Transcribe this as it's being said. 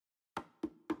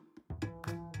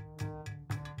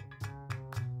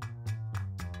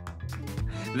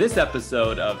This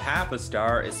episode of Half a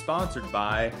Star is sponsored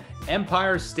by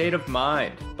Empire State of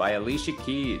Mind by Alicia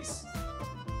Keys.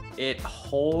 It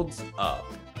holds up.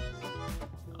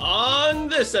 On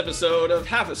this episode of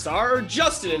Half a Star,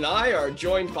 Justin and I are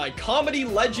joined by comedy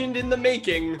legend in the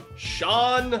making,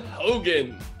 Sean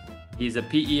Hogan. He's a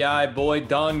PEI boy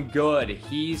done good.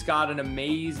 He's got an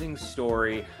amazing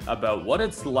story about what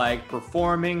it's like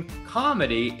performing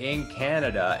comedy in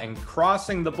Canada and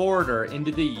crossing the border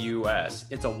into the US.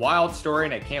 It's a wild story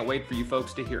and I can't wait for you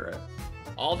folks to hear it.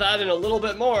 All that and a little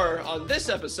bit more on this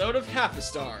episode of Half a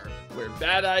Star, where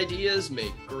bad ideas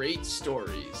make great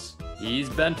stories. He's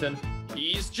Benton.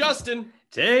 He's Justin.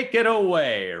 Take it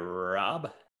away,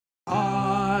 Rob.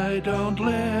 I don't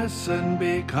listen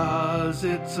because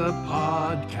it's a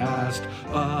podcast,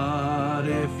 but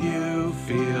if you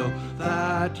feel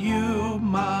that you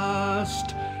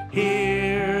must,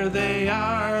 here they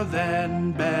are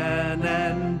then, Ben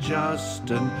and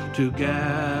Justin.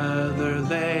 Together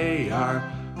they are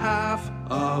half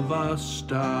of a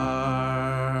star.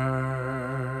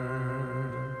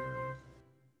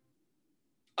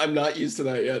 I'm not used to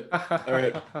that yet. All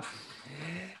right.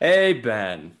 Hey,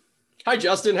 Ben. Hi,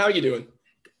 Justin. How are you doing?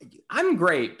 I'm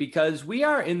great because we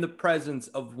are in the presence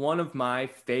of one of my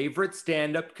favorite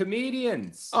stand-up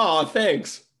comedians. Aw,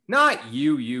 thanks. Not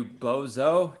you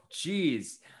bozo.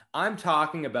 Jeez. I'm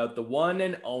talking about the one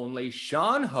and only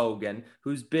Sean Hogan,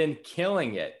 who's been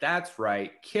killing it. That's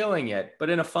right, killing it,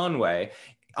 but in a fun way,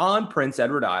 on Prince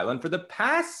Edward Island for the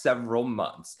past several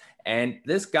months. And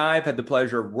this guy I've had the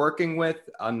pleasure of working with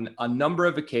on a number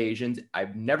of occasions.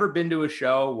 I've never been to a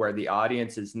show where the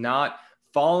audience has not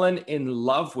fallen in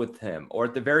love with him, or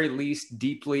at the very least,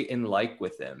 deeply in like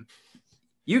with him.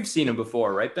 You've seen him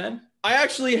before, right, Ben? I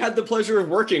actually had the pleasure of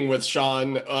working with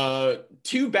Sean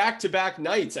two back-to-back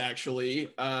nights,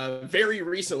 actually, very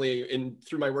recently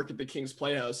through my work at the King's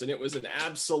Playhouse, and it was an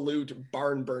absolute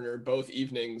barn burner both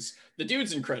evenings. The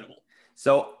dude's incredible.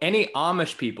 So any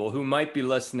Amish people who might be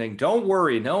listening, don't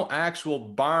worry, no actual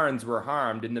barns were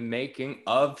harmed in the making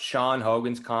of Sean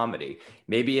Hogan's comedy.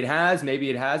 Maybe it has,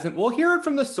 maybe it hasn't. We'll hear it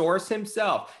from the source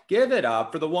himself. Give it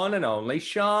up for the one and only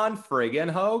Sean friggin'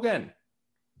 Hogan.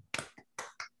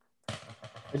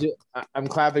 I'm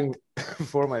clapping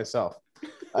for myself.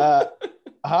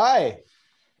 Hi.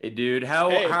 Hey, dude. How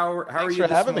are you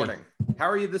this morning? How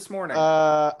are you this morning?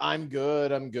 I'm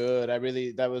good.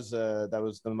 That was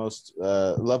the most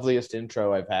loveliest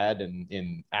intro I've had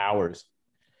in hours.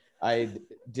 I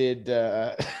did.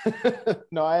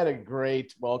 No, I had a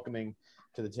great welcoming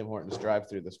to the Tim Hortons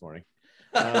drive-thru this morning.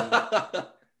 I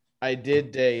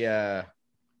did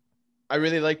I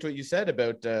really liked what you said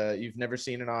about you've never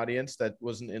seen an audience that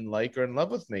wasn't in like or in love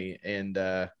with me, and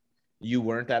you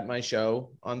weren't at my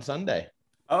show on Sunday.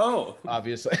 Oh,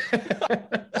 obviously.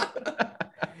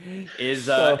 Is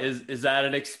that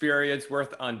an experience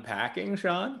worth unpacking,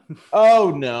 Sean?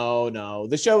 Oh no.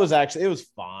 The show was it was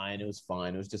fine. It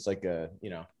was just like a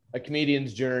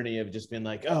comedian's journey of just being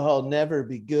like, oh, I'll never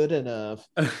be good enough.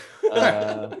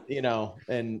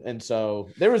 And so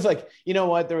there was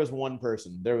there was one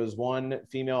person. There was one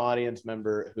female audience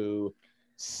member who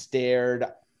stared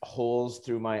holes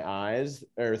through my eyes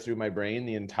or through my brain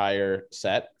the entire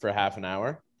set for half an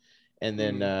hour. And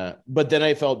then, but then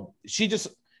I felt she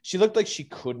looked like she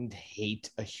couldn't hate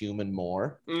a human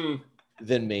more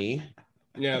than me.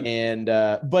 Yeah. And,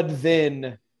 but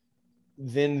then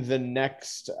the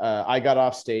next, I got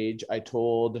off stage. I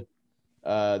told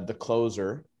the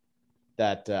closer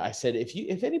that I said,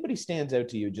 if anybody stands out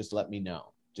to you, just let me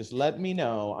know. Just let me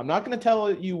know. I'm not going to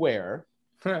tell you where,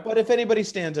 but if anybody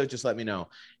stands out, just let me know.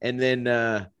 And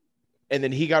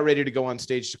then he got ready to go on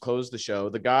stage to close the show.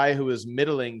 The guy who was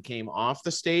middling came off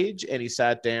the stage and he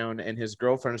sat down, and his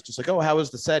girlfriend was just like, oh, how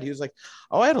was the set? He was like,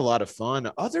 oh, I had a lot of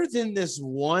fun. Other than this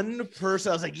one person,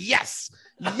 I was like, yes.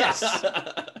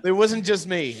 It wasn't just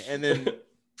me. And then,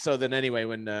 anyway,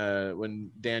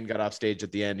 when Dan got off stage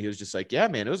at the end, he was just like, yeah,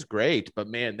 man, it was great. But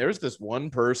man, there's this one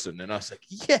person. And I was like,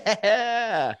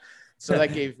 yeah. So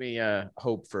that gave me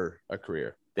hope for a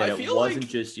career. That it wasn't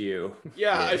just you.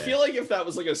 Yeah, I feel like if that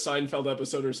was like a Seinfeld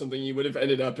episode or something, you would have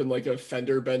ended up in like a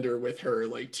fender bender with her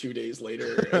like 2 days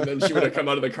later, and then she would have come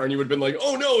out of the car and you would have been like,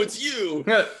 oh no, it's you.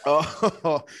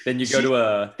 Then you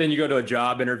go to a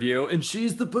job interview and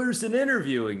she's the person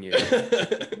interviewing you.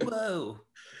 Whoa.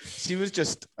 She was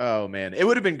just, oh man, it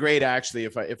would have been great actually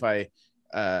if I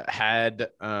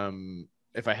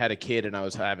had a kid and I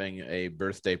was having a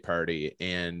birthday party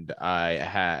and I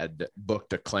had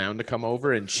booked a clown to come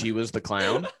over and she was the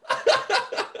clown.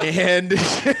 And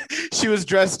she was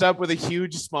dressed up with a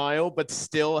huge smile, but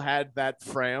still had that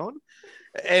frown.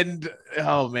 And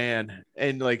oh man,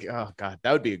 and like, oh god,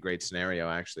 that would be a great scenario.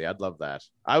 Actually, I'd love that.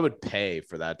 I would pay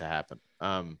for that to happen.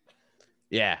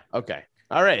 Yeah. Okay.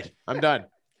 All right. I'm done.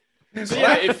 So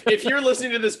yeah, if you're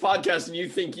listening to this podcast and you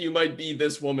think you might be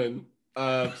this woman,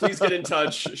 please get in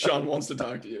touch. Sean wants to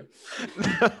talk to you.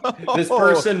 This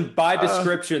person, by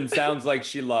description, sounds like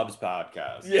she loves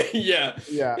podcasts.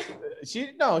 Yeah.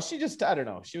 She just, I don't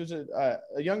know. She was a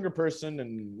younger person,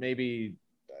 and maybe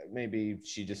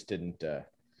she just didn't.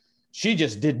 She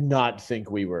just did not think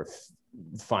we were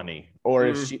funny, or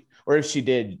if she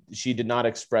did, she did not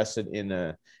express it in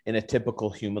a typical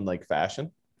human-like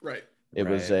fashion. Right. It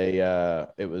was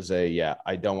a yeah,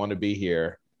 I don't want to be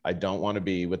here. I don't want to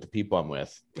be with the people I'm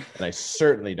with. And I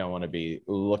certainly don't want to be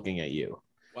looking at you.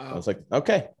 Wow. I was like,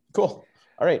 okay, cool.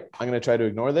 All right. I'm going to try to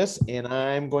ignore this, and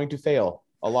I'm going to fail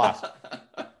a lot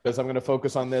because I'm going to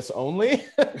focus on this only.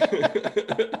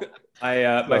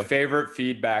 My favorite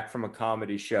feedback from a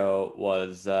comedy show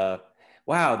was,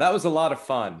 wow, that was a lot of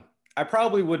fun. I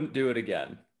probably wouldn't do it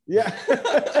again. Yeah.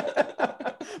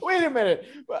 Wait a minute.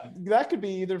 That could be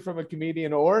either from a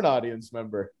comedian or an audience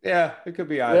member. Yeah, it could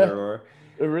be either or.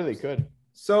 It really could.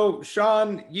 So,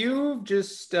 Sean, you've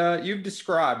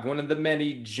described one of the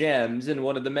many gems and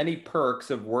one of the many perks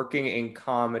of working in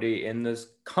comedy in this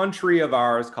country of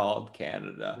ours called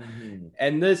Canada. Mm-hmm.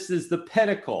 And this is the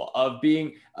pinnacle of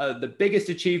being the biggest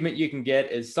achievement you can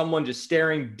get is someone just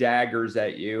staring daggers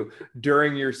at you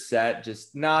during your set,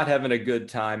 just not having a good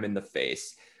time in the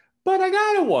face. But I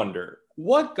gotta wonder,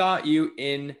 what got you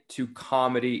into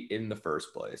comedy in the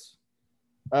first place?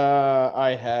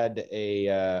 I had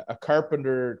a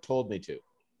carpenter told me to.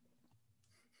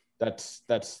 That's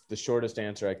the shortest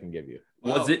answer I can give you.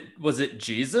 Was it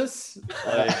Jesus?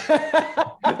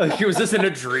 Like, was this in a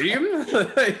dream?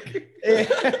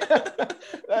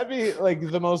 That'd be like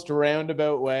the most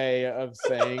roundabout way of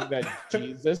saying that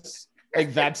Jesus.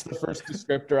 Like that's the first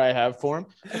descriptor I have for him.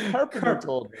 Carpenter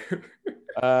told me.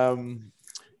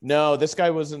 No, this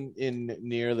guy wasn't in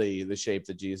nearly the shape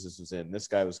that Jesus was in. This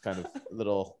guy was kind of a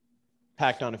little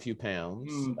packed on a few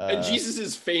pounds. And Jesus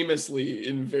is famously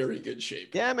in very good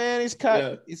shape. Yeah, man, he's cut.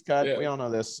 Yeah. He's cut. Yeah. We all know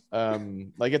this.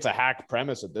 Like it's a hack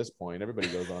premise at this point. Everybody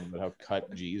goes on about how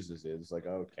cut Jesus is. Like,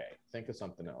 okay, think of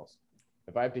something else.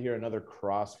 If I have to hear another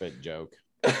CrossFit joke.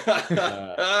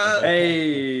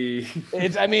 Hey.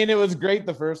 It was great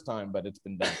the first time, but it's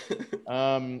been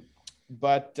done.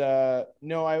 But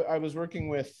no, I was working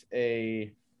with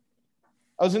I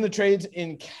was in the trades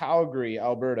in Calgary,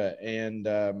 Alberta, and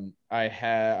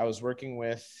I was working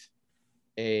with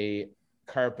a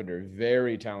carpenter,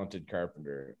 very talented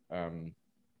carpenter,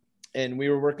 and we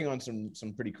were working on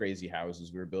some pretty crazy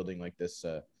houses. We were building like this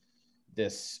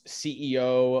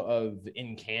CEO of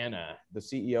Encana, the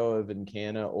CEO of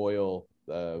Encana Oil.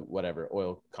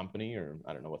 Oil company, or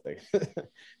I don't know what they're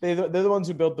the ones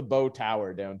who built the Bow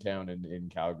Tower downtown in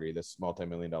Calgary, this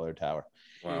multi-million-dollar tower.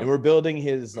 Wow. And we're building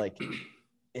his, like,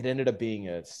 it ended up being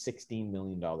a $16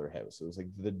 million house. It was like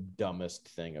the dumbest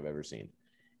thing I've ever seen.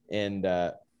 And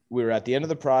we were at the end of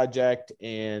the project,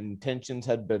 and tensions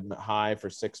had been high for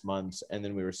 6 months, and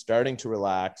then we were starting to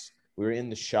relax. We were in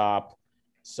the shop,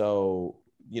 so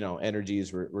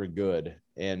energies were good.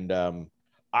 And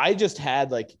I just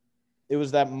had it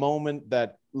was that moment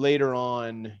that later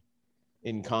on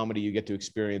in comedy you get to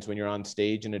experience when you're on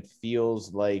stage, and it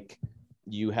feels like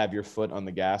you have your foot on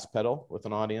the gas pedal with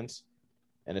an audience,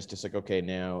 and it's just like, okay,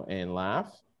 now, and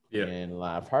laugh, and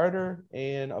laugh harder,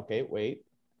 and okay, wait,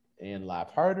 and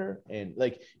laugh harder, and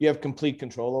like you have complete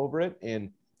control over it. And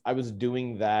I was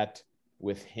doing that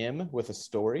with him with a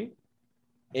story,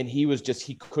 and he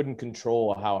couldn't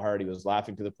control how hard he was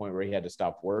laughing, to the point where he had to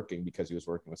stop working because he was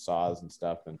working with saws and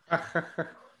stuff.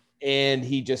 And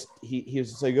he was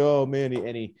just like, oh man.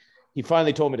 He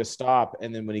finally told me to stop.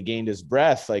 And then when he gained his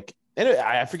breath,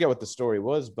 I forget what the story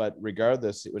was, but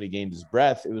regardless, when he gained his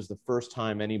breath, it was the first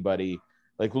time anybody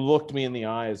looked me in the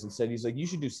eyes and said, he's like, you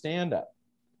should do stand up.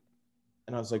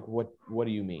 And I was like, what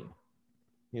do you mean?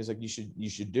 He was like, you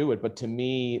should do it. But to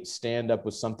me, stand up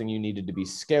was something you needed to be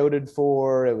scouted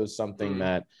for. It was something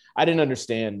that I didn't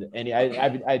understand. And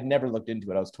I'd never looked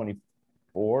into it. I was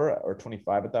 24 or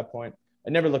 25 at that point.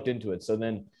 I never looked into it. So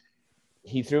then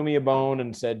he threw me a bone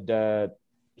and said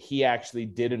he actually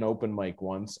did an open mic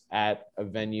once at a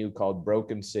venue called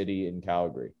Broken City in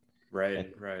Calgary. Right.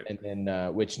 And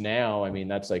then, which now,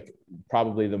 that's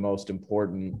probably the most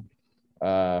important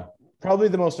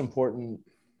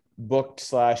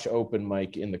booked / open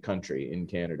mic in the country, in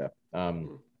Canada,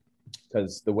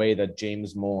 because the way that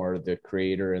James Moore, the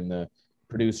creator and the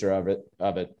producer of it,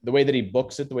 the way that he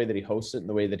books it, the way that he hosts it, and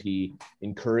the way that he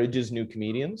encourages new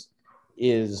comedians,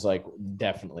 is like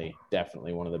definitely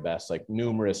one of the best. Like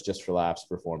numerous Just for Laughs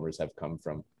performers have come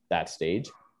from that stage.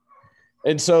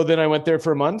 And so then I went there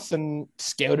for a month and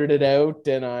scouted it out,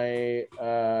 and I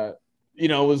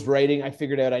was writing. I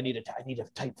figured out I need a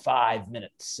tight 5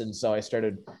 minutes, and so I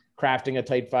started crafting a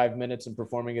tight 5 minutes and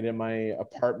performing it in my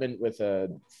apartment with a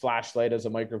flashlight as a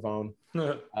microphone,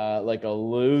 like a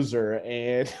loser.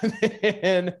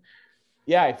 And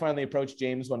yeah, I finally approached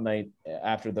James one night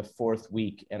after the 4th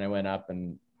week, and I went up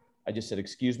and I just said,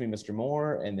 "Excuse me, Mr.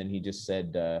 Moore," and then he just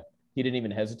said, he didn't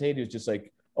even hesitate. He was just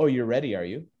like, "Oh, you're ready, are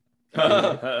you?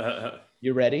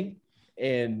 You're ready?"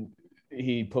 And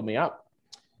he put me up.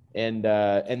 And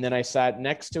then I sat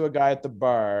next to a guy at the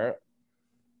bar,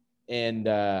 and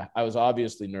I was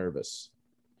obviously nervous.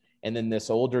 And then this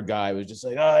older guy was just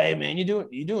like, "Oh, hey man,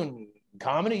 you doing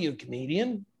comedy? You a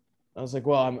comedian?" I was like,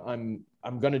 "Well,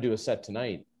 I'm gonna do a set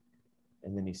tonight."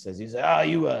 And then he's like,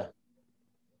 "Oh,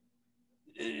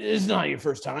 it's not your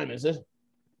first time, is it?"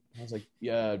 I was like,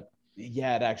 "Yeah,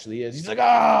 it actually is." He's like,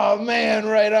 "Oh man,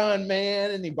 right on,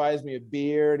 man." And he buys me a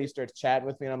beer and he starts chatting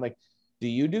with me, and I'm like, "Do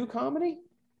you do comedy?"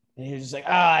 And he was just like,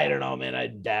 "I don't know, man. I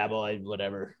dabble,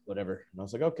 whatever." And I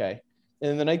was like, "Okay."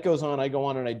 And the night goes on, I go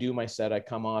on and I do my set. I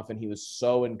come off, and he was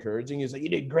so encouraging. He was like, "You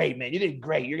did great, man. You did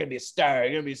great. You're going to be a star.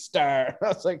 You're going to be a star." I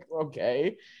was like,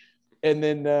 "Okay." And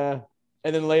then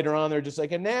later on, they're just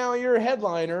like, "And now you're a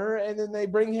headliner." And then they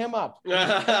bring him up.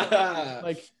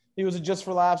 Like, he was a Just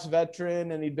for Laughs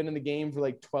veteran, and he'd been in the game for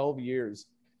like 12 years.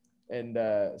 And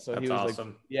so That's he was awesome.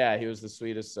 like, yeah, he was the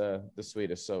sweetest.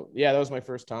 So yeah, that was my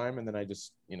first time. And then I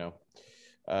just,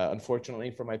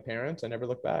 unfortunately for my parents, I never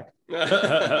looked back.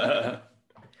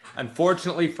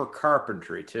 Unfortunately for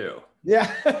carpentry too.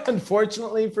 Yeah.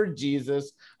 Unfortunately for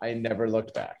Jesus, I never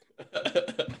looked back.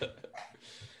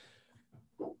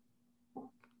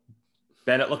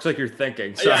 Ben, it looks like you're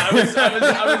thinking. So. Yeah, I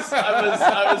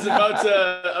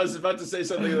was about to say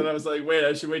something, that I was like, wait,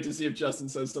 I should wait to see if Justin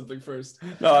says something first.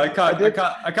 No, I caught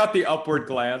the upward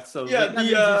glance. So yeah,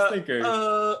 he's thinking.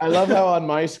 I love how on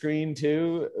my screen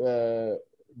too,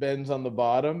 Ben's on the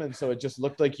bottom, and so it just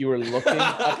looked like you were looking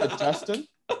up at Justin.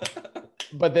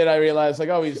 But then I realized, like,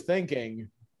 oh, he's thinking.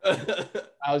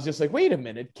 I was just like, wait a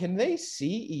minute, can they see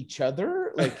each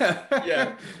other? Like,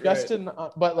 yeah, Justin, right.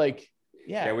 But like,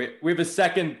 yeah, we have a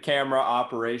second camera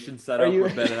operation set up where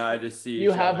Ben and I just see.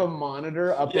 You have a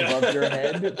monitor up above your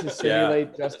head to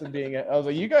simulate Justin being. I was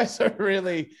like, you guys are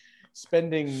really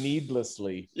spending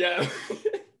needlessly. Yeah.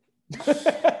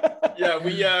 Yeah,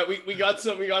 we got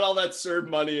all that CERB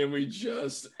money, and we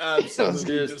just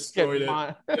absolutely destroyed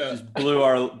it. Just blew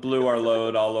our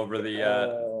load all over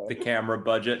the camera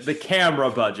budget. The camera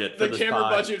budget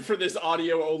for this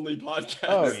audio only podcast.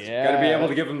 Oh yeah, got to be able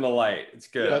to give them the light. It's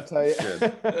good. That's how you...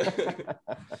 Good.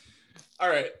 All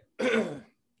right.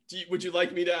 Would you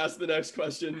like me to ask the next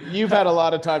question? You've had a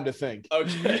lot of time to think.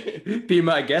 Okay. Be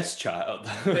my guest child.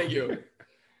 Thank you.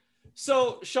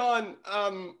 So, Sean,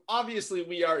 obviously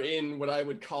we are in what I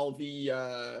would call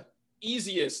the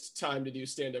easiest time to do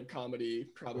stand-up comedy,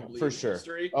 probably for in sure.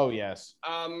 history. Oh, yes.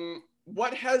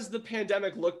 What has the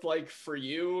pandemic looked like for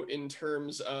you in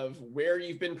terms of where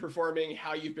you've been performing,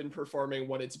 how you've been performing,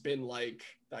 what it's been like,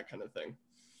 that kind of thing?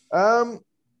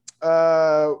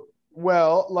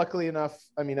 Well, luckily enough,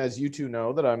 I mean, as you two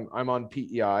know, that I'm on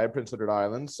PEI, Prince Edward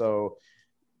Island. So,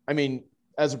 I mean,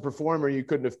 as a performer, you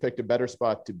couldn't have picked a better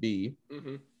spot to be.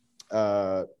 Mm-hmm.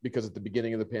 Because at the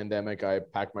beginning of the pandemic, I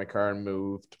packed my car and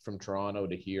moved from Toronto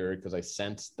to here because I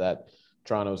sensed that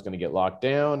Toronto was going to get locked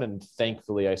down, and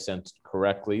thankfully I sensed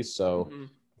correctly. So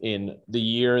in the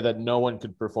year that no one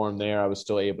could perform there, I was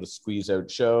still able to squeeze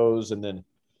out shows. And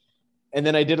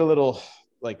then I did a little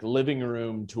like living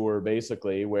room tour,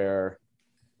 basically, where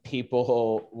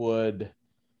people would,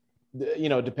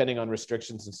 depending on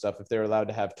restrictions and stuff, if they're allowed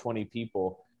to have 20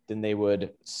 people, then they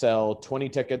would sell 20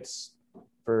 tickets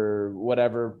for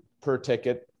whatever per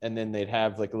ticket. And then they'd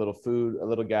have like a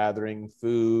little gathering,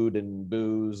 food and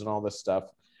booze and all this stuff.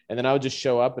 And then I would just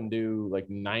show up and do like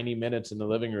 90 minutes in the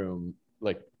living room,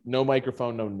 like no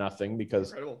microphone, no nothing, because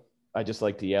Incredible. I just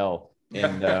like to yell.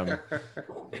 And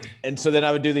and so then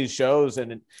I would do these shows,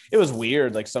 and it was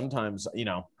weird. Like sometimes,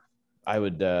 I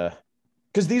would,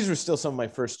 because these were still some of my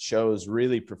first shows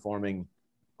really performing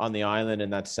on the island in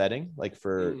that setting, like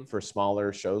for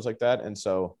smaller shows like that. And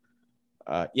so,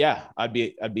 I'd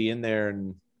be in there,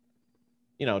 and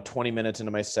 20 minutes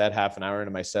into my set, half an hour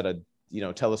into my set, I'd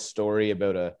tell a story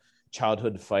about a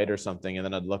childhood fight or something, and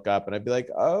then I'd look up and I'd be like,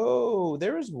 oh,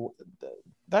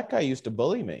 that guy used to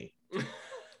bully me.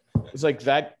 It's like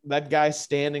that guy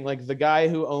standing, like the guy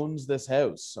who owns this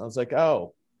house. I was like,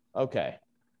 oh, okay.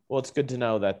 Well, it's good to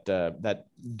know that that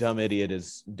dumb idiot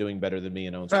is doing better than me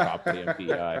and owns property in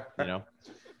PEI, you know?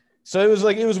 So it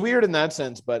was weird in that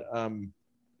sense, but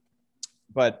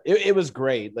it was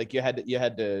great. Like you had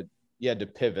to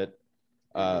pivot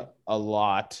a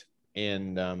lot.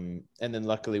 And then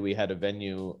luckily we had a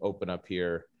venue open up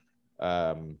here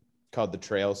called the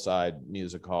Trailside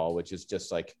Music Hall, which is just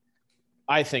like,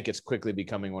 I think it's quickly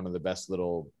becoming one of the best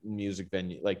little music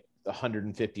venue, like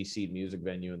 150 seat music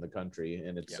venue in the country.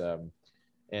 And it's, I'm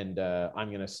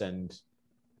going to send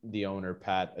the owner,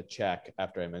 Pat, a check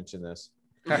after I mention this.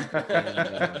 That's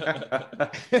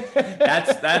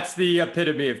the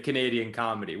epitome of Canadian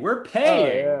comedy. We're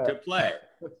paying to play.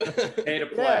 Pay to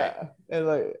play. Yeah. And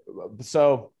like,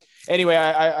 so anyway,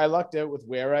 I lucked out with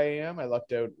where I am. I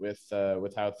lucked out with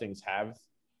how things have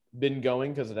been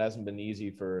going, because it hasn't been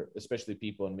easy for especially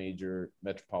people in major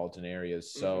metropolitan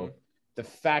areas. So the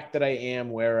fact that I am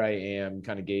where I am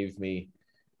kind of gave me,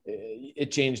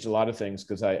 it changed a lot of things,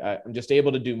 because I'm just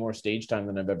able to do more stage time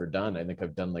than I've ever done. I think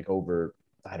I've done like over,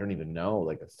 I don't even know,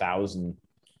 like 1,000,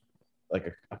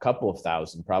 like a couple of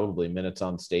thousand probably minutes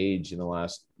on stage in the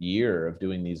last year of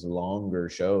doing these longer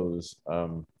shows.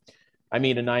 I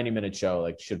mean, a 90-minute show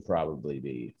like should probably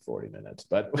be 40 minutes,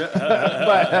 but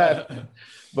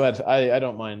but I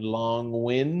don't mind long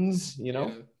wins, you know.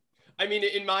 Yeah. I mean,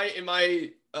 in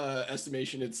my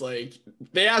estimation, it's like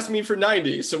they asked me for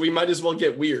 90, so we might as well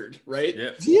get weird, right?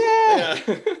 Yeah.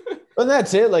 And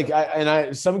that's it.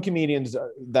 Like some comedians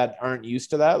that aren't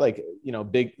used to that, like, you know,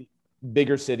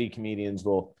 bigger city comedians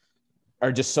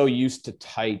are just so used to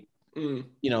tight, you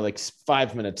know, like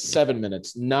 5 minutes, 7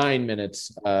 minutes, 9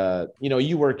 minutes. You know,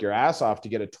 you work your ass off to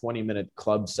get a 20-minute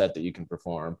club set that you can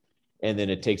perform. And then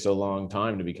it takes a long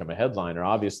time to become a headliner,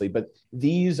 obviously. But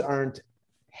these aren't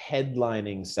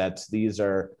headlining sets. These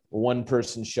are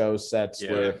one-person show sets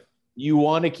where you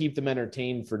want to keep them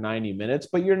entertained for 90 minutes,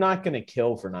 but you're not going to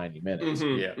kill for 90 minutes.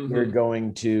 You're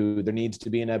going to, there needs to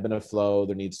be an ebb and a flow.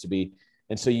 There needs to be,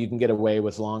 and so you can get away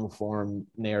with long form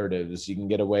narratives. You can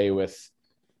get away with,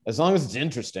 as long as it's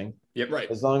interesting.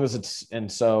 As long as it's, and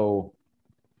so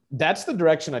that's the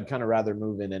direction I'd kind of rather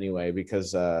move in anyway,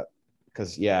 because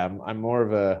yeah, I'm more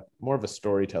of a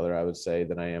storyteller, I would say,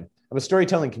 than I am. I'm a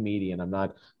storytelling comedian. I'm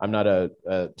not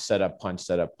a set up punch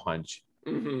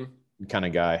kind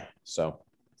of guy. So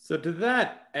to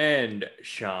that end,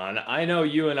 Sean, I know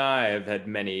you and I have had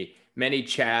many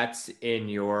chats in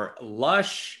your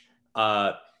lush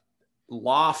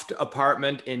loft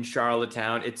apartment in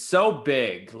Charlottetown. It's so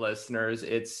big, listeners.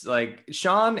 It's like,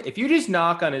 Sean, if you just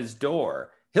knock on his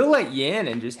door, he'll let you in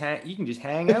and you can just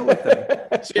hang out with him.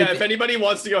 So yeah, if anybody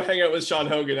wants to go hang out with Sean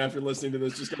Hogan after listening to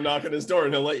this, just go knock on his door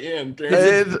and he'll let you in.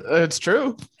 It's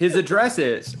true. His address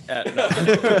is.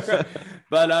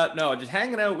 But no, just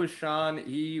hanging out with Sean.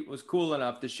 He was cool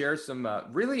enough to share some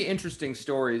really interesting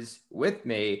stories with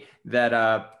me that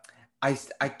I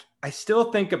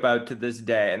still think about to this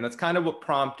day. And that's kind of what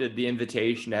prompted the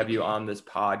invitation to have you on this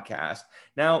podcast.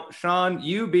 Now, Sean,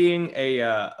 you being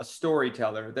a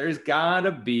storyteller, there's got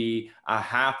to be a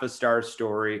half a star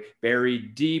story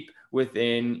buried deep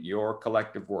within your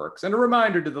collective works. And a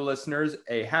reminder to the listeners,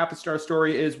 a half a star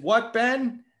story is what,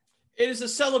 Ben? It is a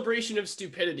celebration of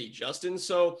stupidity, Justin.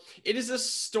 So it is a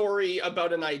story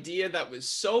about an idea that was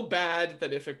so bad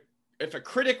that if a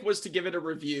critic was to give it a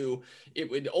review, it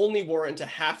would only warrant a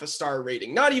half a star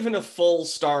rating, not even a full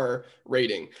star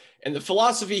rating. And the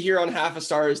philosophy here on Half a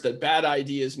Star is that bad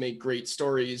ideas make great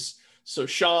stories. So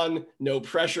Sean, no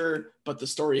pressure, but the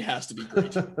story has to be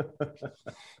great.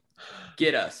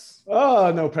 Get us.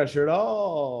 Oh, no pressure at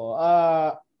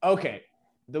all. Okay.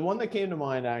 The one that came to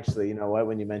mind, actually, you know what,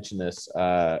 when you mentioned this,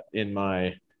 in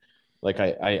my, like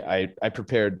I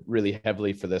prepared really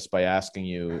heavily for this by asking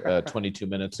you 22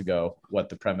 minutes ago what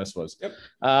the premise was.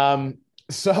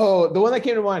 So the one that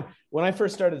came to mind when I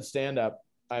first started stand-up,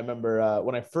 I remember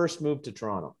when I first moved to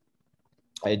Toronto,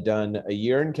 I had done a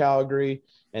year in Calgary,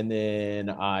 and then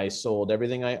I sold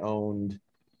everything I owned,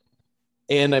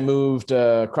 and I moved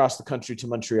across the country to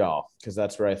Montreal, because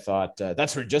that's where I thought,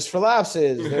 that's where Just for Laughs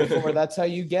is. Therefore, that's how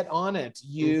you get on it,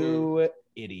 you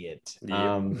idiot.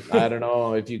 I don't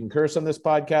know if you can curse on this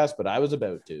podcast, but I was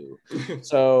about to.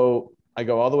 So I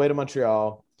go all the way to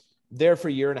Montreal, there for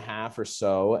a year and a half or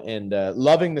so, and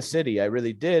loving the city. I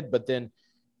really did. But then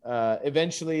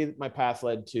eventually my path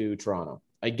led to Toronto.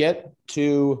 I get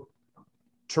to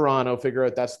Toronto, figure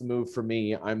out that's the move for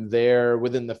me. I'm there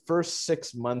within the first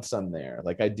 6 months. I'm there.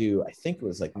 Like I think it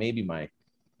was like maybe might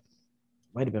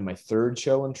have been my third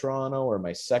show in Toronto or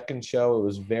my second show. It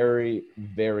was very,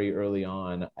 very early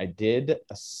on. I did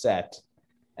a set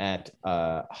at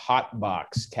Hot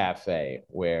Box Cafe,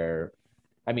 where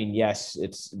I mean, yes,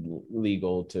 it's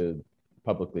legal to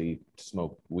publicly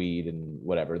smoke weed and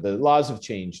whatever. The laws have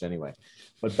changed anyway.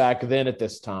 But back then at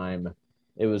this time,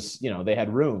 it was, they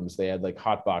had rooms. They had like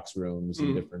hot box rooms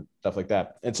and different stuff like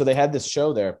that. And so they had this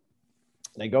show there.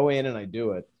 And I go in and I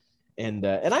do it. And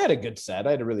I had a good set.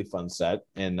 I had a really fun set.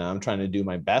 And I'm trying to do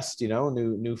my best,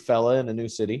 new fella in a new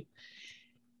city.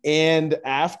 And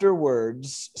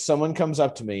afterwards, someone comes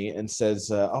up to me and says,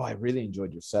 oh, I really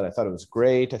enjoyed your set. I thought it was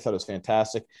great. I thought it was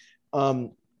fantastic.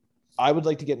 I would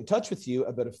like to get in touch with you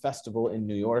about a festival in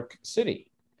New York City.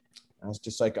 I was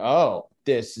just like, oh,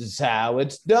 this is how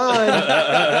it's done.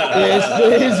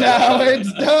 This is how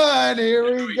it's done.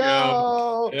 Here we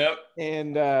go. Yep.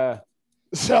 And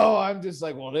so I'm just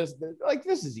like, well, this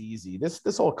is easy.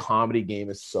 This whole comedy game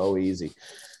is so easy.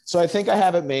 So I think I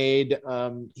have it made.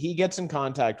 He gets in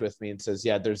contact with me and says,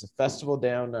 yeah, there's a festival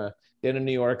down in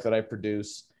New York that I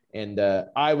produce. And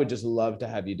I would just love to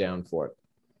have you down for it.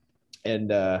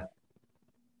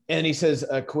 And he says,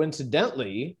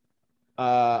 coincidentally,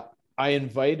 I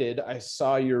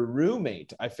saw your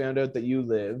roommate. I found out that you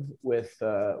live with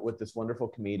this wonderful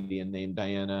comedian named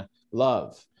Diana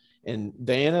Love. And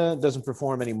Diana doesn't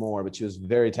perform anymore, but she was a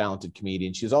very talented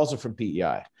comedian. She was also from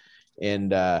PEI.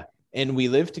 And we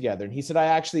lived together. And he said, I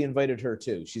actually invited her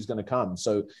too. She's going to come.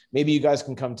 So maybe you guys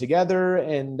can come together.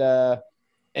 And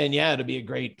yeah, it'll be a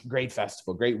great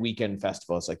festival, great weekend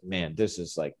festival. It's like, man, this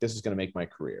is going to make my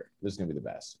career. This is going to be the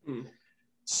best.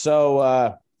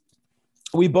 So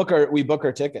we book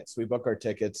our tickets.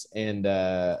 And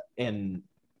I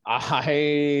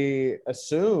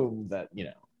assume that,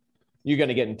 you're going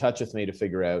to get in touch with me to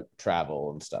figure out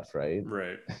travel and stuff, right?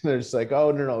 Right. They're just like,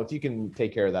 oh, no, if you can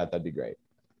take care of that, that'd be great.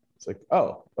 It's like,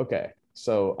 oh, okay.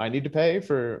 So I need to pay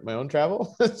for my own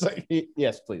travel? It's like,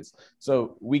 yes, please.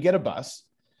 So we get a bus.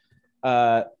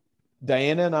 Diana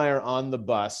and I are on the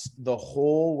bus the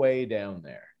whole way down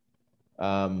there.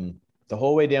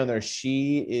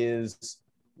 She is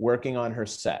working on her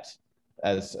set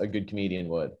as a good comedian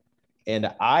would.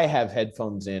 And I have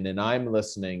headphones in and I'm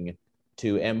listening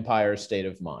to Empire State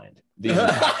of Mind.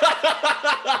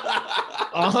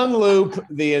 On loop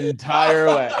the entire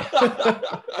way.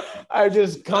 I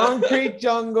just concrete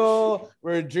jungle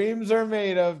where dreams are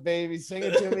made of, baby. Sing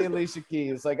it to me, Alicia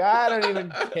Keys. Like, I don't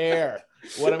even care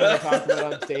what I'm going to talk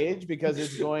about on stage because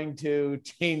it's going to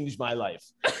change my life.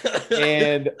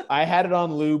 And I had it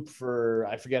on loop for,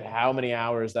 I forget how many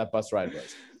hours that bus ride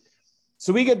was.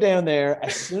 So we get down there.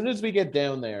 As soon as we get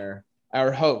down there,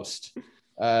 our host,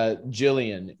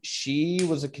 Jillian, she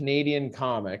was a Canadian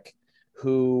comic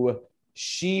who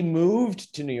she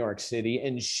moved to New York City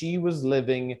and she was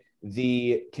living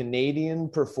the Canadian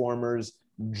performer's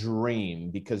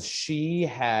dream because she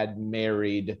had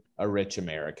married a rich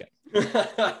American.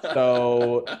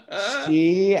 So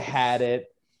she had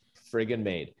it friggin'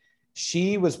 made.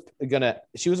 She was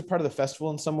a part of the festival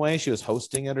in some way. She was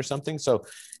hosting it or something. So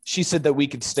she said that we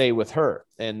could stay with her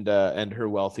and her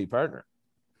wealthy partner.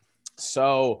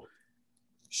 So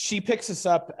she picks us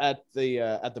up at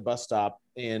the bus stop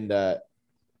and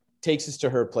takes us to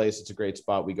her place. It's a great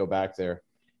spot. We go back there.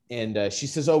 And she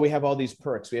says, oh, we have all these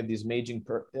perks. We have these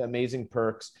amazing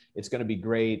perks. It's going to be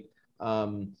great.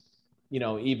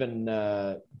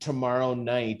 Even tomorrow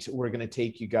night, we're going to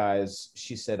take you guys.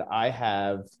 She said, I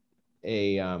have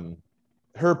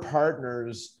her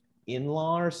partner's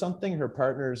in-law or something, her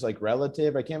partner's like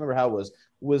relative. I can't remember how it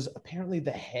was apparently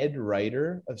the head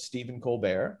writer of Stephen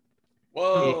Colbert.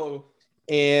 Whoa.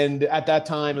 And at that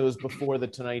time, it was before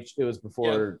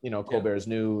Colbert's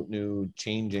new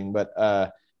changing,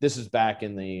 but this is back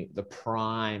in the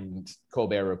prime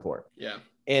Colbert Report. Yeah.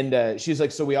 And she's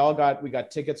like, so we got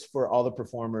tickets for all the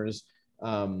performers,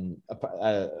 the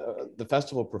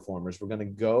festival performers. We're going to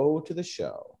go to the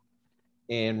show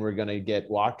and we're going to get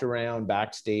walked around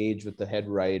backstage with the head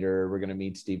writer. We're going to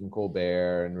meet Stephen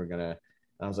Colbert and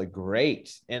I was like,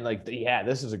 great. And like, yeah,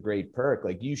 this is a great perk.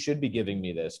 Like, you should be giving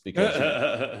me this because,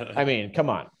 I mean, come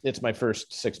on. It's my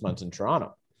first 6 months in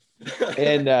Toronto.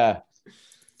 And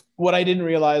what I didn't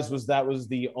realize was that was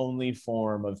the only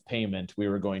form of payment we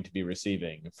were going to be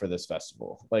receiving for this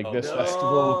festival.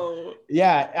 Festival.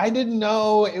 Yeah, I didn't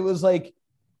know. It was like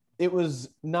a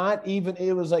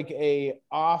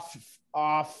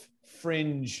off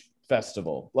fringe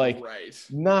festival, like right.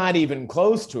 Not even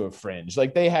close to a fringe.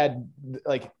 Like they had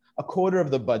like a quarter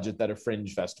of the budget that a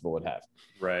fringe festival would have.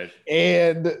 Right.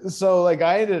 And so like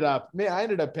I ended up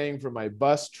paying for my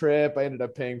bus trip. I ended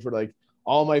up paying for like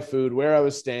all my food, where I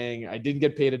was staying. I didn't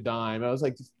get paid a dime. I was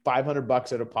like $500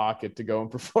 out of pocket to go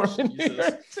and perform in New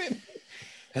York City.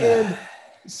 And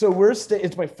so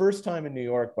it's my first time in New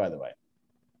York, by the way.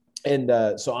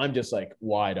 And so I'm just like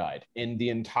wide-eyed. And the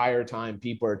entire time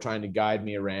people are trying to guide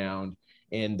me around,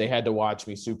 and they had to watch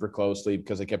me super closely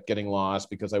because I kept getting lost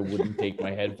because I wouldn't take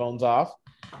my headphones off.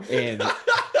 And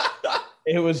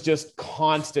it was just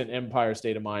constant Empire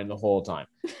State of Mind the whole time.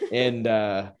 And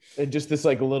just this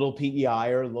like little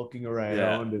PEIer looking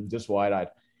around and just wide-eyed.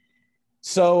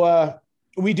 So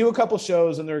we do a couple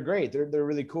shows and they're great. They're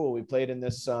really cool. We played in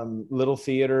this little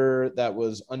theater that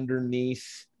was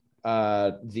underneath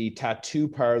the tattoo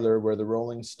parlor where the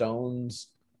Rolling Stones,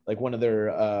 like one of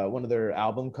their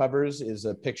album covers is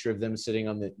a picture of them sitting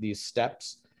on these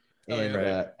steps.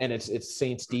 And it's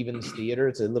St. Stephen's Theater.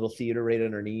 It's a little theater right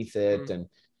underneath it. And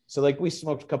so like we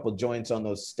smoked a couple joints on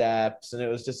those steps, and it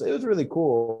was really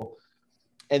cool.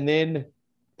 And then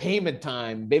payment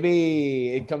time, baby.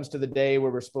 It comes to the day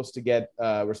where we're supposed to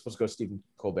go Stephen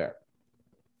Colbert.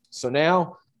 So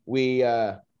now we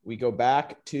go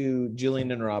back to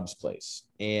Jillian and Rob's place,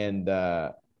 and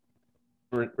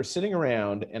we're sitting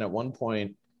around, and at one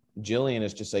point Jillian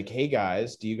is just like, hey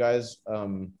guys, do you guys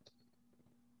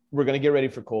we're going to get ready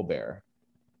for Colbert.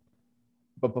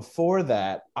 But before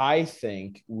that, I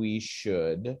think we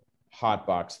should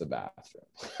hotbox the bathroom.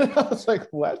 I was like,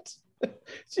 what?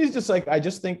 She's just like, I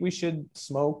just think we should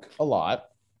smoke a lot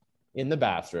in the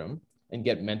bathroom and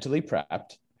get mentally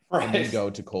prepped and then go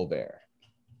to Colbert.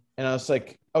 And I was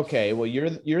like, okay, well, you're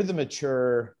the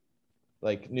mature,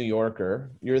 like, New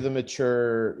Yorker. You're the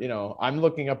mature, I'm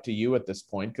looking up to you at this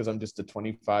point because I'm just a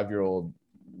 25-year-old,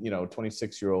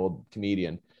 26-year-old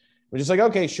comedian. We're just like,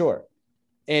 okay, sure.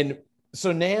 And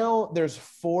so now there's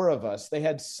 4 of us. They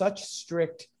had such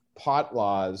strict pot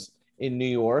laws in New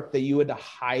York that you had to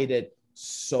hide it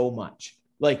so much.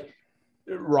 Like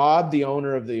Rob, the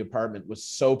owner of the apartment, was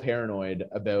so paranoid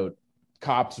about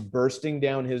cops bursting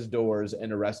down his doors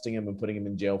and arresting him and putting him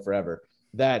in jail forever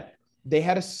that they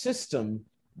had a system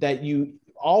that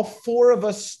all 4 of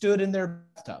us stood in their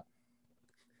bathtub.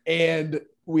 And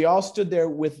we all stood there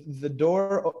with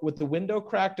the window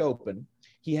cracked open.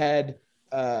 He had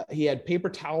paper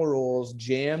towel rolls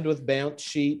jammed with bounce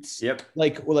sheets. Yep.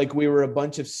 Like we were a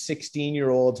bunch of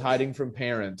 16-year-olds hiding from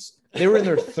parents. They were in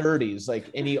their 30s,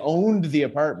 and he owned the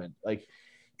apartment.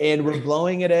 And we're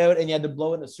blowing it out, and you had to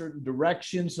blow it in a certain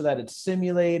direction so that it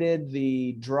simulated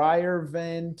the dryer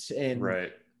vent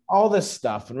and all this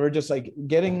stuff. And we're just like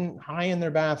getting high in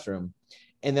their bathroom.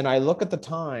 And then I look at the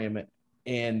time,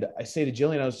 and I say to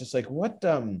Jillian, I was just like, what,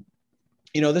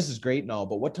 this is great and all,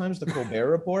 but what time's the Colbert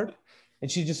Report? And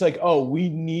she's just like, oh, we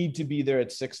need to be there at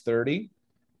 6:30.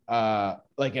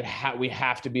 We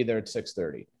have to be there at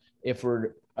 6:30. If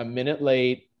we're a minute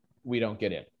late, we don't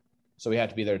get in. So we have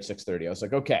to be there at 6:30. I was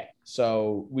like, okay,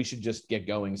 so we should just get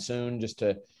going soon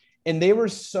and they were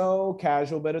so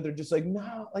casual about it. They're just like,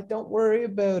 no, don't worry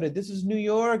about it. This is New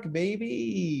York,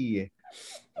 baby.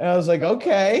 And I was like,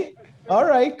 okay, all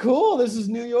right, cool. This is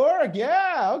New York.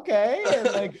 Yeah. Okay.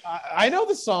 And I know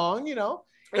the song,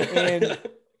 and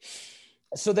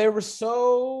so they were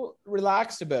so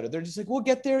relaxed about it. They're just like, we'll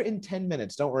get there in 10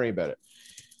 minutes. Don't worry about it.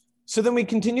 So then we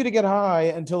continue to get high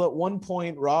until at one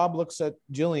point, Rob looks at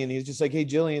Jillian. He's just like, hey,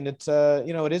 Jillian, it's,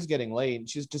 it is getting late. And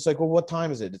she's just like, well, what time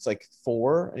is it? It's like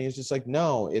 4. And he's just like,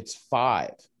 no, it's 5.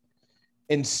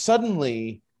 And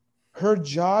suddenly her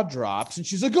jaw drops and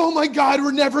she's like, oh my God,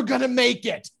 we're never going to make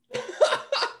it.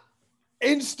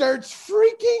 And starts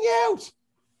freaking out.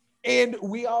 And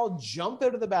we all jump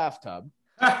out of the bathtub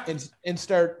and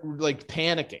start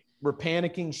panicking. We're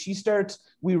panicking.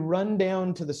 We run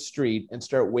down to the street and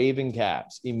start waving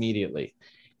cabs immediately.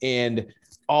 And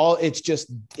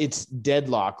it's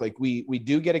deadlock. We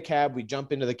do get a cab. We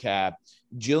jump into the cab.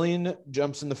 Jillian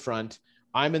jumps in the front.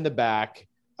 I'm in the back.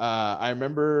 I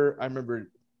remember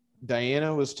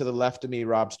Diana was to the left of me,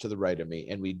 Rob's to the right of me,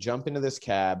 and we jump into this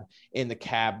cab, and the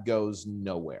cab goes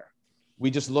nowhere. We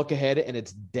just look ahead, and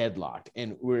it's deadlocked,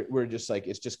 and we're just like,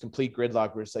 it's just complete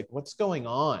gridlock. We're just like, what's going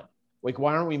on?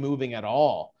 Why aren't we moving at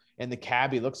all? And the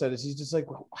cabbie looks at us. He's just like,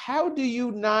 how do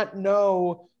you not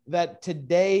know that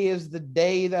today is the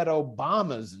day that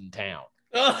Obama's in town?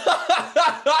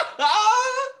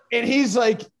 And he's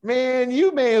like, man,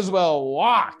 you may as well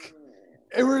walk.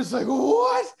 And we're just like,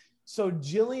 what? So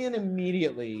Jillian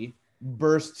immediately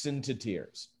bursts into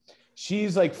tears.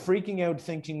 She's freaking out,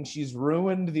 thinking she's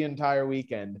ruined the entire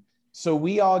weekend. So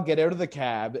we all get out of the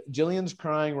cab. Jillian's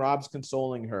crying. Rob's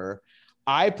consoling her.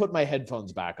 I put my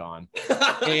headphones back on.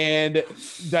 And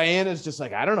Diana's just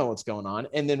like, I don't know what's going on.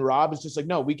 And then Rob is just like,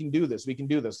 no, we can do this. We can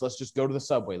do this. Let's just go to the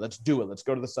subway. Let's do it. Let's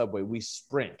go to the subway. We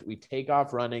sprint. We take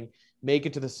off running, make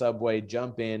it to the subway,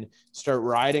 jump in, start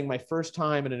riding. My first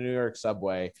time in a New York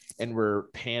subway, and we're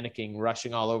panicking,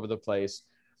 rushing all over the place.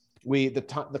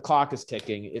 the clock is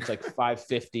ticking. It's like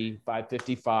 5:50,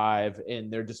 5:55,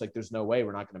 and they're just like, there's no way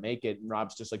we're not going to make it. And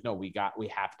Rob's just like, no, we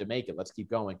have to make it. Let's keep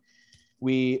going.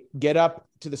 We get up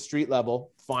to the street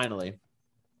level finally,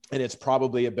 and it's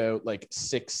probably about like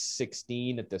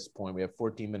 6:16 at this point. We have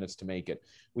 14 minutes to make it.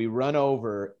 We run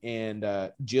over, and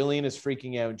Jillian is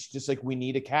freaking out. She's just like, we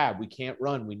need a cab. We can't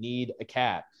run. We need a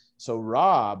cab. So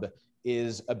Rob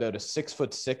is about a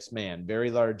 6'6" man,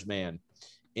 very large man.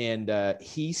 And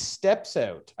he steps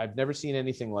out. I've never seen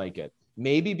anything like it.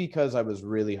 Maybe because I was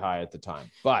really high at the time,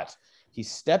 but he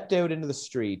stepped out into the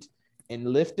street and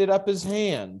lifted up his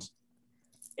hand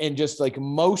and just like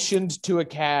motioned to a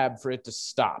cab for it to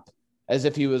stop, as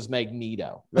if he was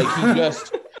Magneto. Like he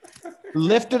just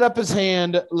lifted up his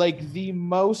hand like the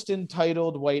most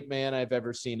entitled white man I've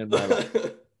ever seen in my life.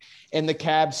 And the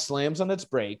cab slams on its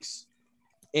brakes,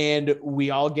 and we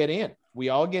all get in. We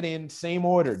all get in, same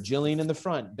order. Jillian in the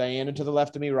front, Diana to the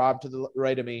left of me, Rob to the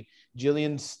right of me.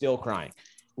 Jillian's still crying.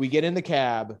 We get in the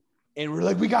cab, and we're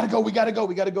like, we got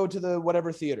to go to the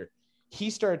whatever theater. He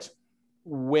starts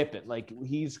whipping, like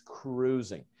he's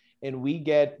cruising. And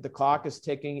the clock is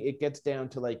ticking. It gets down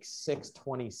to like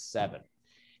 6:27.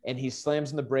 And he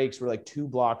slams on the brakes. We're like 2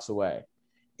 blocks away.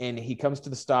 And he comes to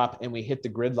the stop, and we hit the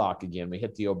gridlock again. We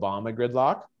hit the Obama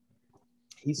gridlock.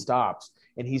 He stops,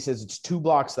 and he says, it's 2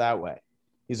 blocks that way.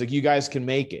 He's like, you guys can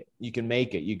make it. You can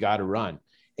make it. You got to run.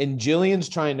 And Jillian's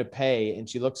trying to pay, and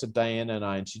she looks at Diana and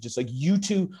I, and she's just like, you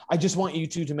two, I just want you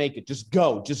two to make it. Just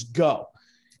go.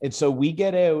 And so we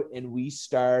get out, and we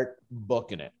start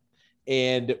booking it.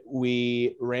 And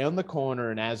we round the corner,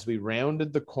 and as we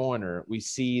rounded the corner, we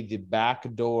see the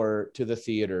back door to the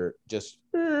theater just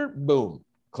boom,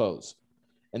 close.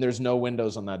 And there's no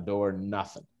windows on that door,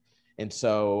 nothing. And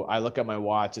so I look at my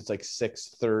watch, it's like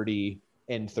 6:30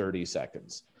 and 30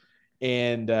 seconds.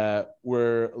 And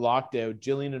we're locked out.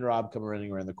 Jillian and Rob come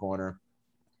running around the corner.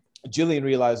 Jillian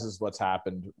realizes what's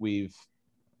happened. We've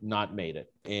not made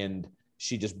it. And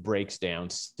she just breaks down,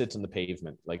 sits on the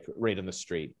pavement, like right in the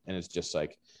street. And it's just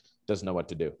like, doesn't know what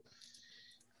to do.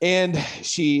 And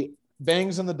she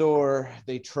bangs on the door.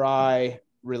 They try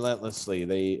relentlessly.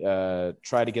 They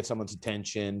try to get someone's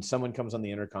attention. Someone comes on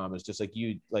the intercom. It's just like,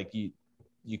 you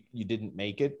didn't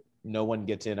make it. No one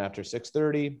gets in after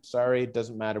 6:30. Sorry, it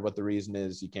doesn't matter what the reason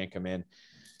is. You can't come in.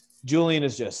 Jillian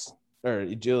is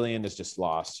just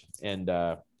lost. And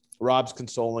Rob's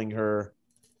consoling her.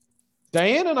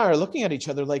 Diane and I are looking at each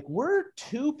other like we're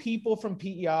 2 people from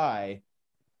PEI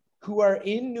who are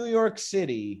in New York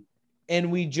City,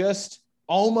 and we just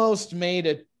almost made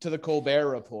it to the Colbert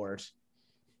Report.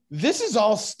 This is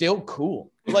all still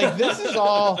cool. Like, this is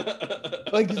all,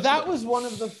 like, that was one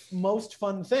of the most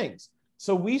fun things.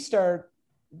 So we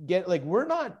we're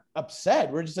not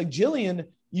upset. We're just like, Jillian,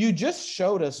 you just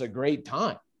showed us a great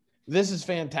time. This is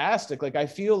fantastic. Like, I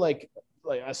feel like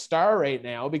a star right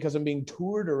now because I'm being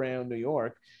toured around New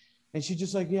York. And she's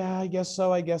just like, yeah, I guess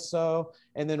so.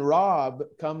 And then Rob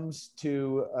comes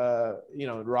to,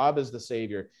 Rob is the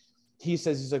savior.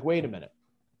 He's like, wait a minute.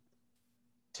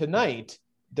 Tonight,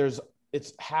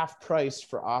 it's half price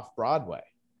for off Broadway.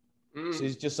 So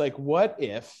he's just like, what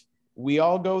if we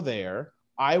all go there?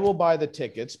 I will buy the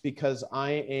tickets because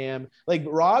I am like,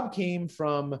 Rob came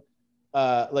from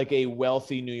like a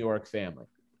wealthy New York family.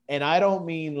 And I don't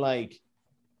mean like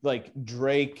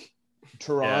Drake,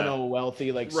 Toronto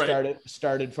wealthy, like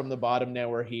started from the bottom. Now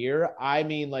we're here. I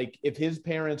mean, like if his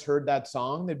parents heard that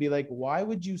song, they'd be like, why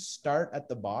would you start at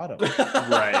the bottom?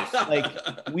 Right.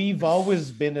 Like we've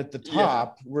always been at the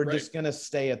top. We're just going to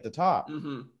stay at the top.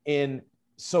 Mm-hmm. And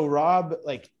so Rob,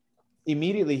 like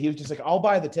immediately he was just like, I'll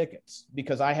buy the tickets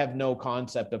because I have no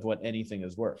concept of what anything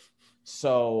is worth.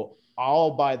 So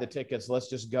I'll buy the tickets. Let's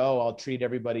just go. I'll treat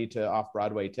everybody to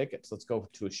off-Broadway tickets. Let's go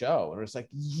to a show. And it's like,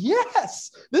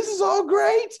 yes, this is all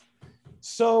great.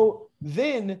 So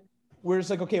then we're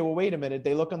just like, okay, well, wait a minute.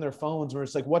 They look on their phones and we're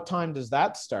just like, what time does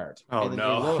that start? Oh, and then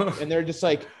no. they look, and they're just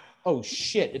like, oh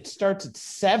shit, it starts at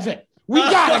 7. We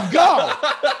gotta go.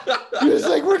 It's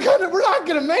like, we're not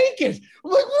gonna make it.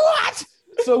 I'm like, what?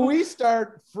 So we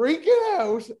start freaking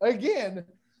out again.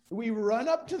 We run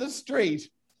up to the street.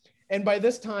 And by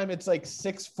this time, it's like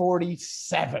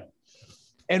 6:47.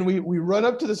 And we run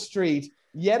up to the street.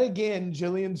 Yet again,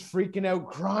 Jillian's freaking out,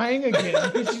 crying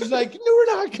again. She's like, no, we're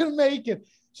not going to make it.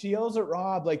 She yells at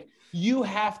Rob, like, you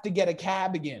have to get a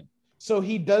cab again. So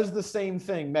he does the same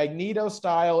thing, Magneto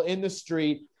style in the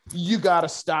street. You got to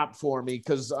stop for me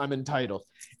because I'm entitled.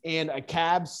 And a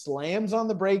cab slams on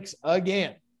the brakes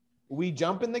again. We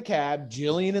jump in the cab,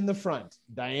 Jillian in the front,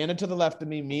 Diana to the left of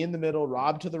me, me in the middle,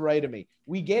 Rob to the right of me.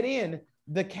 We get in,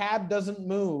 the cab doesn't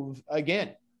move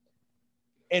again.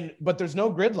 but there's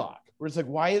no gridlock. Where it's like,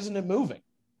 why isn't it moving?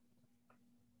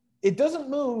 It doesn't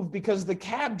move because the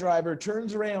cab driver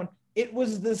turns around. It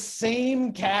was the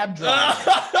same cab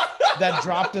driver that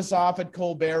dropped us off at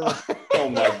Colbert. Oh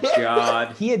my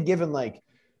God. He had given like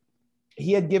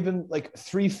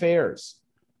 3 fares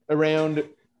around,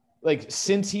 like,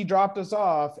 since he dropped us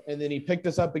off and then he picked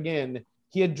us up again.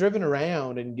 He had driven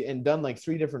around and done like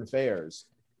 3 different fares.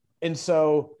 And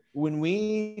so when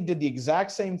we did the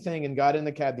exact same thing and got in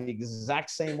the cab the exact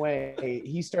same way,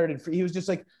 he was just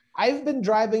like, I've been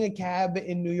driving a cab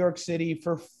in New York City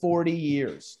for 40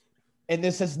 years and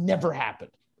this has never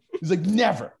happened. He's like,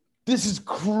 never. This is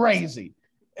crazy.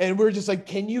 And we're just like,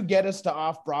 can you get us to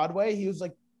off Broadway? He was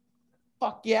like,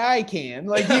 fuck yeah, I can.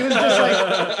 Like, he was just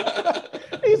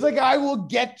like, he's like, I will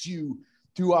get you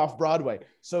to off Broadway.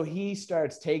 So he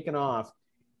starts taking off.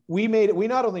 We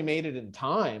not only made it in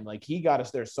time, like he got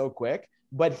us there so quick,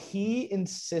 but he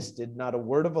insisted, not a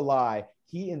word of a lie,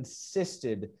 he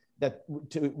insisted that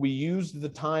we used the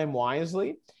time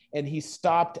wisely, and he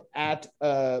stopped at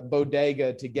a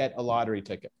bodega to get a lottery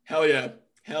ticket. Hell yeah.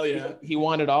 He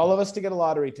wanted all of us to get a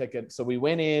lottery ticket. So we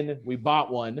went in, we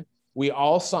bought one, we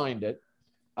all signed it.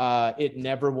 It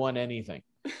never won anything,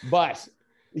 but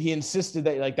he insisted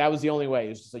that like that was the only way. It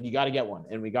was just like, you got to get one.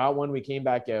 And we got one. We came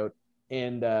back out,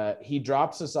 and he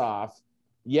drops us off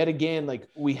yet again. Like,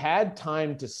 we had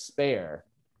time to spare,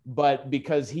 but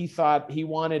because he thought he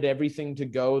wanted everything to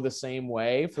go the same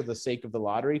way for the sake of the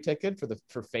lottery ticket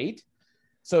for fate.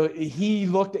 So he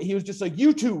was just like,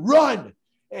 you two run.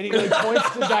 And he like points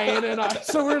to Diana and I.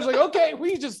 So we're just like, okay,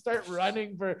 we just start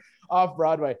running for off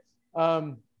Broadway.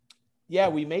 Yeah,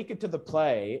 we make it to the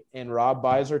play and Rob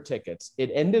buys our tickets. It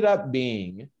ended up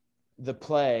being the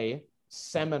play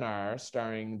Seminar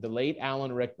starring the late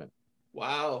Alan Rickman.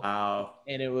 Wow.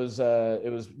 And it was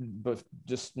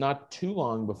just not too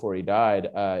long before he died.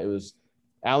 It was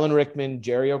Alan Rickman,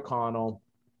 Jerry O'Connell,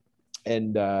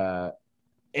 and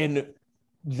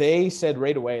they said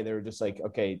right away, they were just like,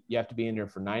 okay, you have to be in here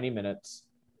for 90 minutes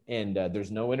and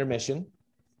there's no intermission.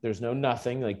 There's no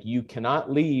nothing. Like, you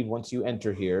cannot leave once you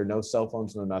enter here. No cell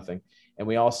phones, no nothing. And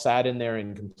we all sat in there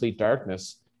in complete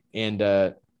darkness. And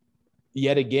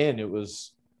yet again, it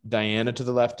was Diana to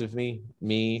the left of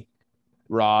me,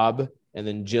 Rob, and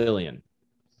then Jillian.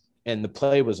 And the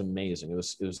play was amazing. It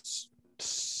was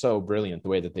so brilliant the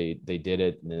way that they did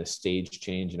it, and the stage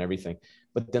change and everything.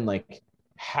 But then like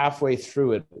halfway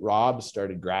through it, Rob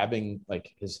started grabbing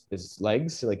like his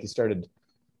legs. Like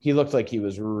he looked like he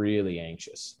was really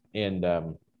anxious and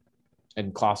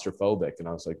claustrophobic. And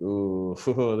I was like, ooh,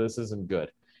 this isn't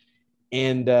good.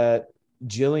 And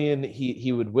Jillian,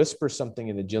 he would whisper something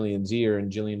into Jillian's ear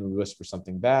and Jillian would whisper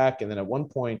something back. And then at one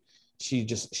point she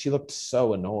looked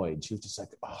so annoyed. She was just like,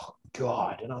 oh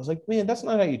God. And I was like, man, that's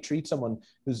not how you treat someone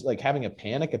who's like having a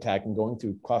panic attack and going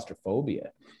through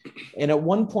claustrophobia. And at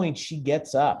one point she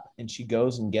gets up and she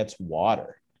goes and gets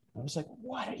water. I was like,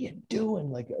 what are you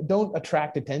doing? Like, don't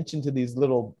attract attention to these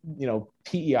little,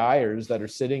 PEIers that are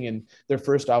sitting in their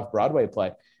first off-Broadway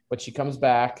play. But she comes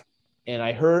back and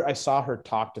I saw her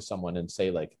talk to someone and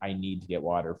say, like, I need to get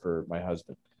water for my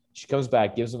husband. She comes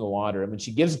back, gives him the water. I mean,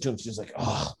 she gives it to him. She's like,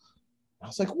 oh, I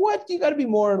was like, what? You got to be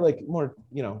more,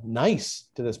 nice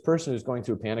to this person who's going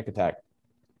through a panic attack.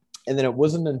 And then it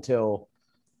wasn't until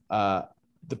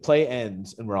the play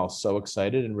ends and we're all so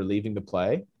excited and we're leaving the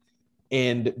play.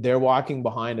 And they're walking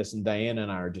behind us, and Diana and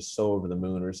I are just so over the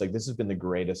moon. We're just like, this has been the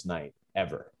greatest night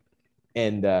ever.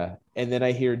 And then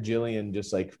I hear Jillian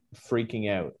just like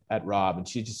freaking out at Rob, and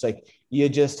she's just like, you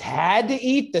just had to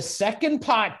eat the second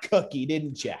pot cookie,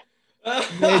 didn't you?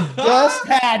 You just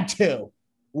had to.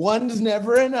 One's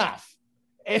never enough.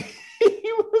 And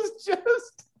he was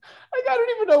just, I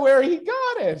don't even know where he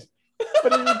got it.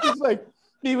 But it was just like,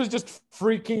 he was just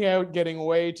freaking out, getting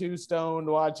way too stoned,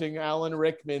 watching Alan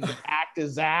Rickman act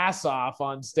his ass off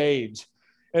on stage.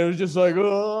 And it was just like,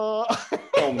 oh,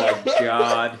 oh my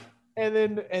God. And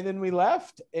then we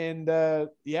left. And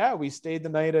we stayed the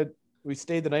night,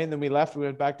 and then we left. We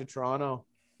went back to Toronto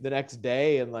the next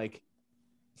day. And like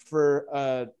for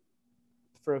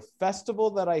a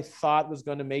festival that I thought was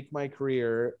going to make my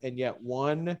career, and yet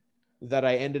one that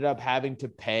I ended up having to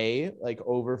pay like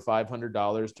over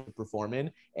 $500 to perform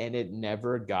in, and it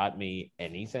never got me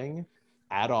anything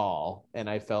at all. And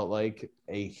I felt like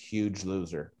a huge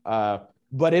loser.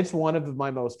 But it's one of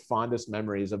my most fondest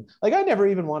memories of, like, I never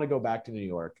even want to go back to New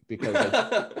York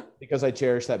because I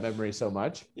cherish that memory so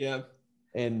much. Yeah.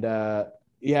 And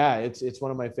it's one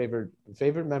of my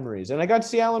favorite memories. And I got to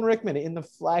see Alan Rickman in the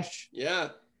flesh. Yeah.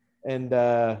 And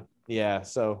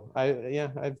so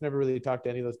I've never really talked to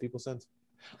any of those people since.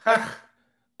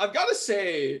 I've got to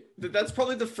say that that's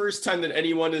probably the first time that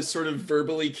anyone has sort of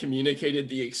verbally communicated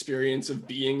the experience of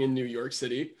being in New York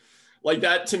City. Like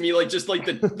that to me, like just like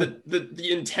the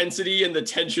intensity and the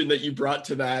tension that you brought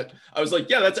to that. I was like,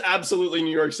 yeah, that's absolutely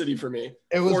New York City for me.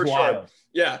 It was For wild. sure.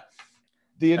 Yeah.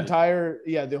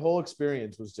 The whole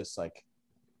experience was just like,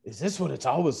 is this what it's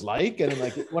always like? And then,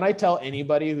 like, when I tell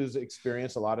anybody who's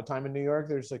experienced a lot of time in New York,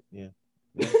 they're just like, yeah,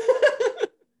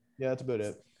 that's about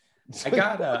it.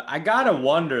 I gotta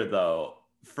wonder though,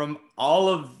 from all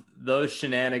of those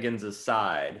shenanigans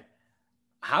aside,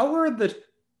 how were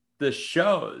the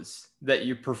shows that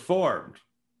you performed?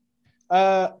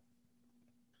 I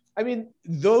mean,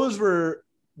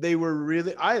 they were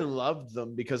really, I loved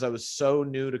them because I was so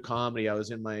new to comedy. I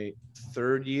was in my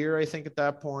third year, I think, at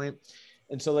that point.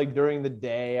 And so, like, during the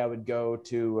day, I would go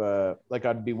to,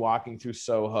 I'd be walking through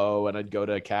Soho and I'd go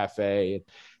to a cafe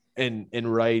and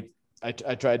write. I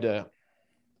tried to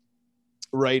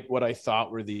write what I thought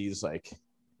were these, like,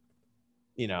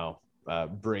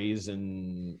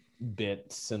 brazen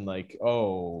bits and like,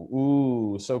 oh,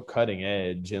 ooh, so cutting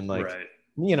edge. And like, Right.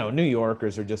 New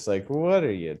Yorkers are just like, what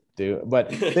are you doing? But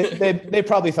they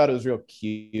probably thought it was real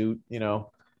cute,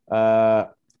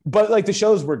 but like the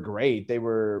shows were great. They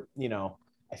were,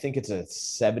 I think it's a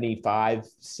 75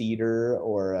 seater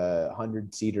or a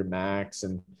 100-seater max,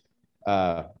 and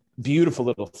beautiful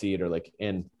little theater. Like,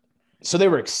 and so they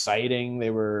were exciting. They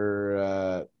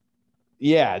were,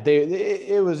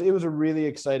 it was a really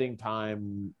exciting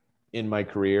time in my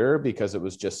career because it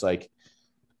was just like,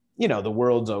 the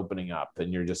world's opening up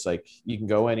and you're just like, you can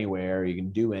go anywhere, you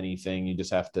can do anything. You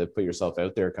just have to put yourself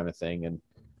out there, kind of thing.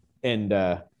 And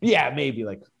maybe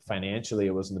like financially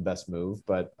it wasn't the best move,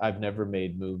 but I've never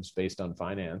made moves based on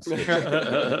finance.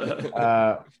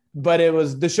 But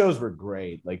the shows were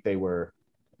great. Like, they were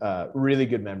really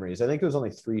good memories. I think it was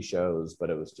only 3 shows, but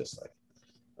it was just like,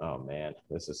 oh man,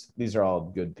 these are all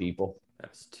good people.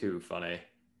 That's too funny.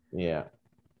 Yeah.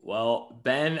 Well,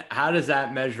 Ben, how does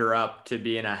that measure up to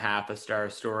being a half a star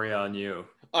story on you?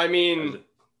 I mean,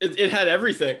 it had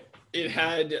everything. It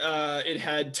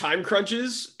had time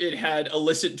crunches. It had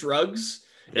illicit drugs.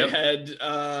 Yep. It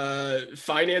had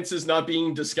finances not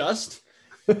being discussed.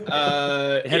 It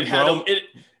had had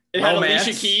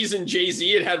Alicia Keys and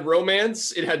Jay-Z. It had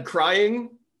romance. It had crying.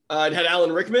 It had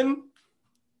Alan Rickman.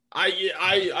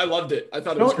 I loved it. I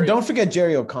thought it was great. Don't forget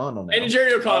Jerry O'Connell now. And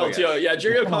Jerry O'Connell too. Yeah,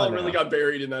 Jerry O'Connell really now. got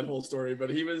buried in that whole story, but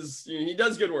he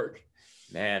does good work.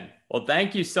 Man, well,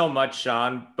 thank you so much,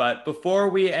 Sean. But before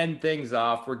we end things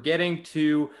off, we're getting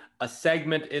to a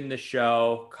segment in the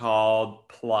show called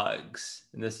Plugs.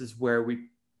 And this is where we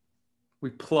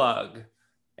plug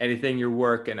anything you're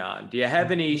working on. Do you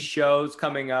have any shows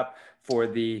coming up for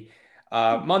the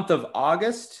month of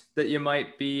August that you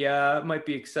might be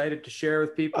excited to share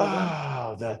with people?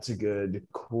 Oh, that's a good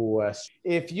question.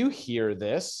 If you hear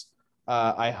this,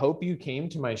 I hope you came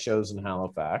to my shows in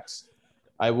Halifax.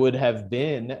 I would have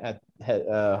been at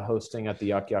hosting at the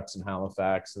Yuck Yucks in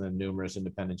Halifax and then numerous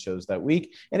independent shows that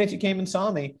week. And if you came and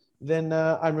saw me, then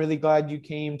I'm really glad you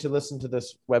came to listen to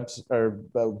this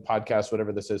podcast,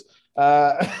 whatever this is.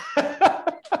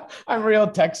 I'm a real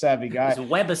tech savvy guy. This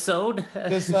webisode.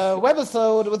 This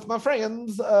webisode with my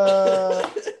friends. No,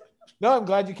 I'm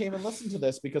glad you came and listened to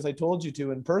this because I told you to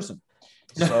in person.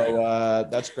 So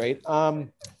that's great.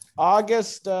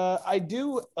 August, I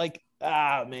do like,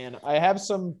 man, I have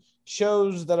some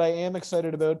shows that I am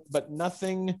excited about, but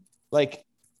nothing like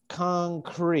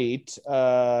concrete.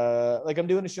 Like, I'm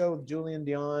doing a show with Julian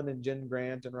Dion and Jen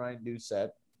Grant and Ryan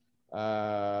Doucette,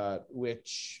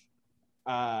 which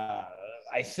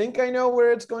I think I know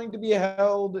where it's going to be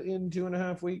held in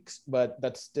 2.5 weeks, but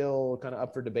that's still kind of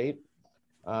up for debate.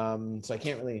 So I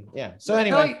can't really, yeah. So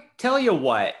anyway, tell you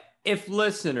what, if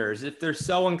listeners, if they're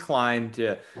so inclined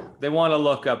to, they want to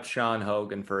look up Sean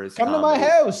Hogan for his come comedy, to my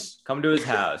house. Come to his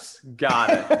house.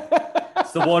 Got it.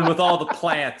 It's the one with all the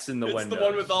plants in the window. It's the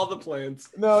one with all the plants.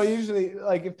 No, usually,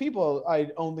 like, if people, I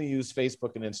only use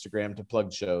Facebook and Instagram to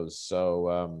plug shows. So,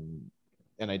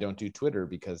 and I don't do Twitter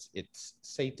because it's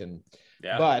Satan.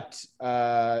 Yeah. But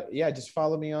just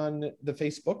follow me on the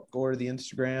Facebook or the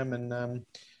Instagram, and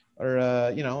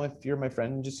if you're my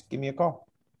friend, just give me a call.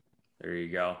 There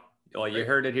you go. Well, you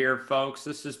heard it here, folks.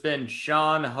 This has been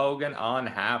Sean Hogan on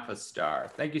Half a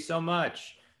Star. Thank you so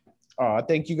much.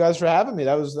 Thank you guys for having me.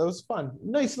 That was fun.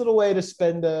 Nice little way to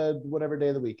spend whatever day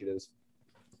of the week it is.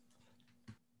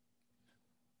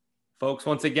 Folks,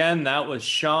 once again, that was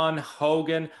Sean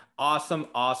Hogan.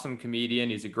 Awesome comedian.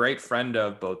 He's a great friend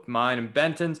of both mine and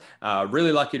Benton's.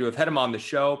 Really lucky to have had him on the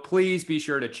show. Please be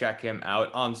sure to check him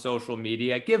out on social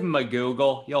media. Give him a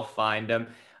Google. You'll find him.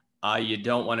 You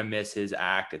don't want to miss his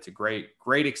act. It's a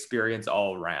great experience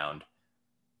all around.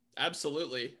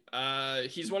 Absolutely.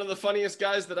 He's one of the funniest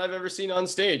guys that I've ever seen on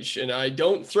stage, and I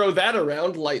don't throw that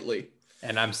around lightly.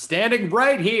 And I'm standing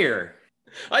right here.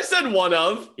 I said one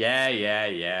of.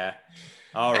 Yeah.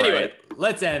 All right, Anyway.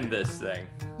 let's end this thing.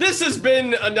 This has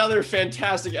been another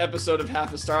fantastic episode of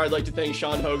Half a Star. I'd like to thank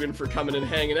Sean Hogan for coming and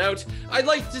hanging out. I'd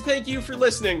like to thank you for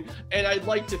listening, and I'd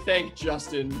like to thank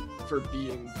Justin for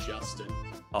being Justin.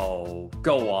 Oh,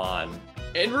 go on.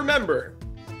 And remember,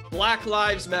 Black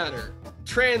Lives Matter.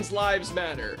 Trans lives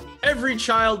matter. Every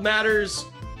child matters.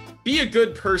 Be a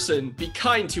good person. Be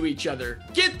kind to each other.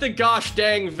 Get the gosh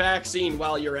dang vaccine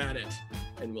while you're at it.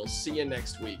 And we'll see you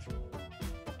next week.